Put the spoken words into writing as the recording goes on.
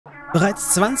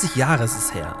Bereits 20 Jahre ist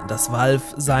es her, dass Valve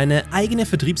seine eigene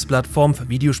Vertriebsplattform für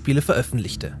Videospiele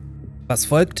veröffentlichte. Was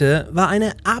folgte, war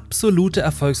eine absolute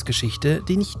Erfolgsgeschichte,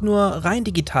 die nicht nur rein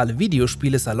digitale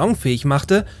Videospiele salonfähig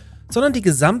machte, sondern die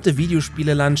gesamte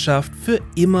Videospielelandschaft für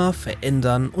immer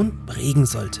verändern und prägen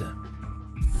sollte.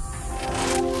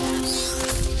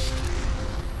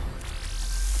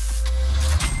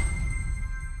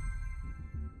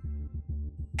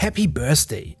 Happy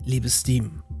Birthday, liebes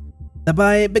Steam!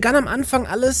 Dabei begann am Anfang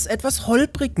alles etwas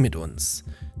holprig mit uns.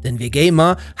 Denn wir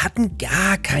Gamer hatten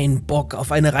gar keinen Bock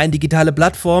auf eine rein digitale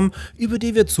Plattform, über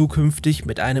die wir zukünftig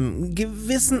mit einem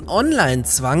gewissen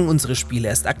Online-Zwang unsere Spiele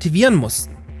erst aktivieren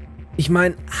mussten. Ich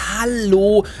meine,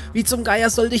 hallo, wie zum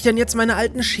Geier sollte ich denn jetzt meine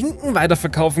alten Schinken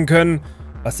weiterverkaufen können?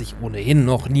 Was ich ohnehin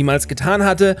noch niemals getan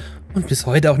hatte und bis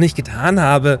heute auch nicht getan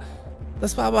habe.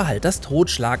 Das war aber halt das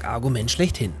Totschlagargument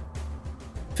schlechthin.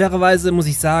 Fairerweise muss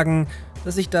ich sagen,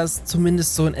 dass ich das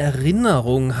zumindest so in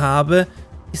Erinnerung habe,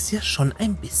 ist ja schon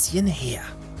ein bisschen her.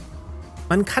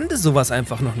 Man kannte sowas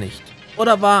einfach noch nicht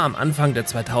oder war am Anfang der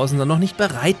 2000er noch nicht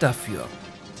bereit dafür.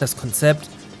 Das Konzept,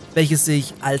 welches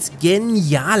sich als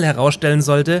genial herausstellen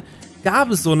sollte, gab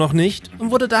es so noch nicht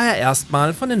und wurde daher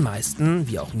erstmal von den meisten,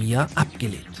 wie auch mir,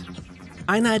 abgelehnt.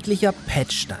 Einheitlicher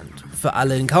Patchstand für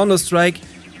alle in Counter-Strike,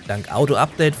 dank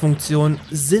Auto-Update-Funktion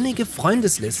sinnige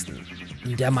Freundeslisten,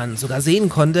 in der man sogar sehen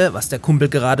konnte, was der Kumpel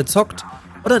gerade zockt,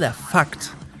 oder der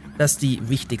Fakt, dass die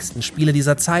wichtigsten Spiele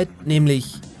dieser Zeit,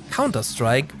 nämlich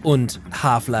Counter-Strike und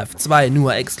Half-Life 2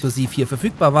 nur exklusiv hier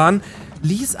verfügbar waren,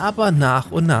 ließ aber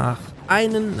nach und nach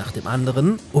einen nach dem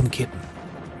anderen umkippen.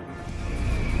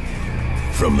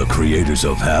 From the creators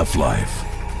of Half-Life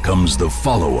comes the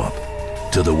follow-up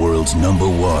to the world's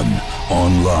 #1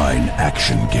 online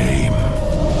action game.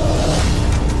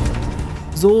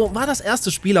 So war das erste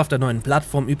Spiel auf der neuen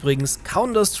Plattform übrigens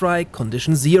Counter-Strike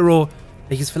Condition Zero,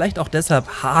 welches vielleicht auch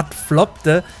deshalb hart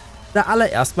floppte, da alle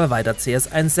erstmal weiter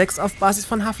CS 1.6 auf Basis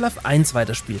von Half-Life 1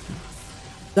 weiterspielten.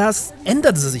 Das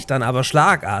änderte sich dann aber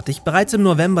schlagartig bereits im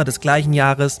November des gleichen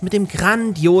Jahres mit dem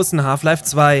grandiosen Half-Life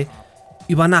 2.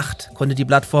 Über Nacht konnte die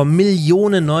Plattform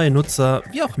Millionen neue Nutzer,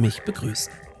 wie auch mich,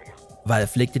 begrüßen.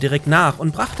 Valve legte direkt nach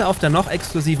und brachte auf der noch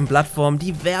exklusiven Plattform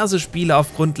diverse Spiele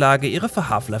auf Grundlage ihrer für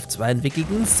Half-Life 2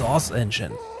 entwickelten Source Engine.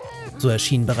 So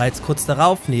erschien bereits kurz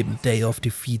darauf neben Day of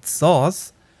Defeat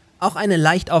Source auch eine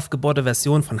leicht aufgebohrte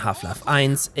Version von Half-Life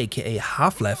 1, aka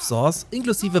Half-Life Source,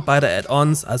 inklusive beider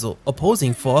Add-ons, also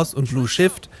Opposing Force und Blue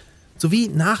Shift, sowie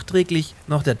nachträglich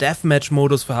noch der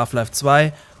Deathmatch-Modus für Half-Life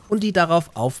 2 und die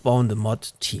darauf aufbauende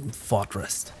Mod Team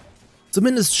Fortress.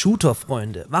 Zumindest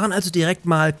Shooter-Freunde waren also direkt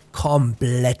mal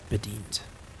komplett bedient.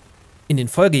 In den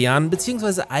Folgejahren,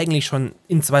 beziehungsweise eigentlich schon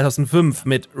in 2005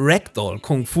 mit Ragdoll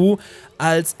Kung Fu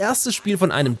als erstes Spiel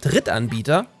von einem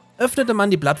Drittanbieter, öffnete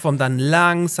man die Plattform dann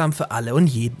langsam für alle und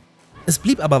jeden. Es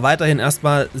blieb aber weiterhin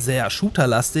erstmal sehr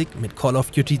shooterlastig mit Call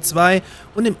of Duty 2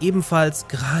 und dem ebenfalls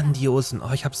grandiosen,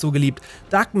 ich hab's so geliebt,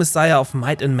 Dark Messiah of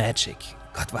Might and Magic.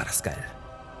 Gott, war das geil.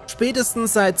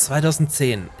 Spätestens seit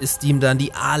 2010 ist Steam dann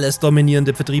die alles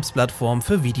dominierende Vertriebsplattform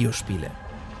für Videospiele.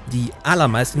 Die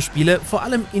allermeisten Spiele, vor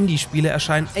allem Indie-Spiele,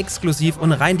 erscheinen exklusiv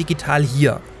und rein digital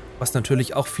hier, was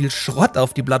natürlich auch viel Schrott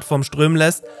auf die Plattform strömen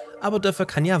lässt, aber dafür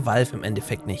kann ja Valve im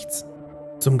Endeffekt nichts.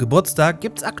 Zum Geburtstag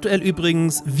gibt's aktuell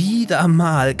übrigens wieder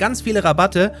mal ganz viele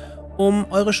Rabatte, um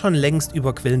eure schon längst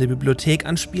überquellende Bibliothek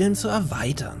an Spielen zu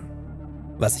erweitern.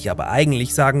 Was ich aber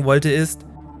eigentlich sagen wollte ist,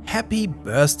 Happy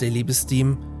Birthday, liebes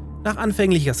Steam! Nach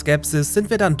anfänglicher Skepsis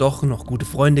sind wir dann doch noch gute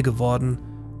Freunde geworden.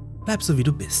 Bleib so wie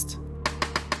du bist.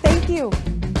 Thank you.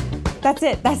 That's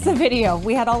it. That's the video.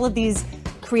 We had all of these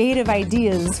creative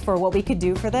ideas for what we could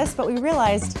do for this, but we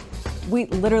realized we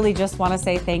literally just want to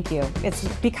say thank you. It's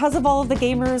because of all of the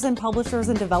gamers and publishers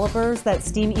and developers that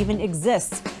Steam even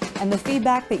exists. And the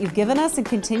feedback that you've given us and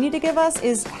continue to give us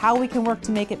is how we can work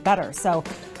to make it better. So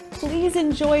please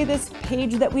enjoy this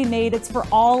page that we made. It's for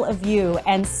all of you.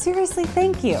 And seriously,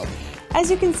 thank you.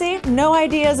 As you can see, no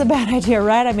idea is a bad idea,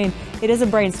 right? I mean, it is a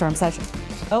brainstorm session.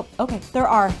 Oh, okay. There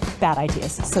are bad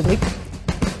ideas. So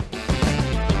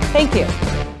thank you.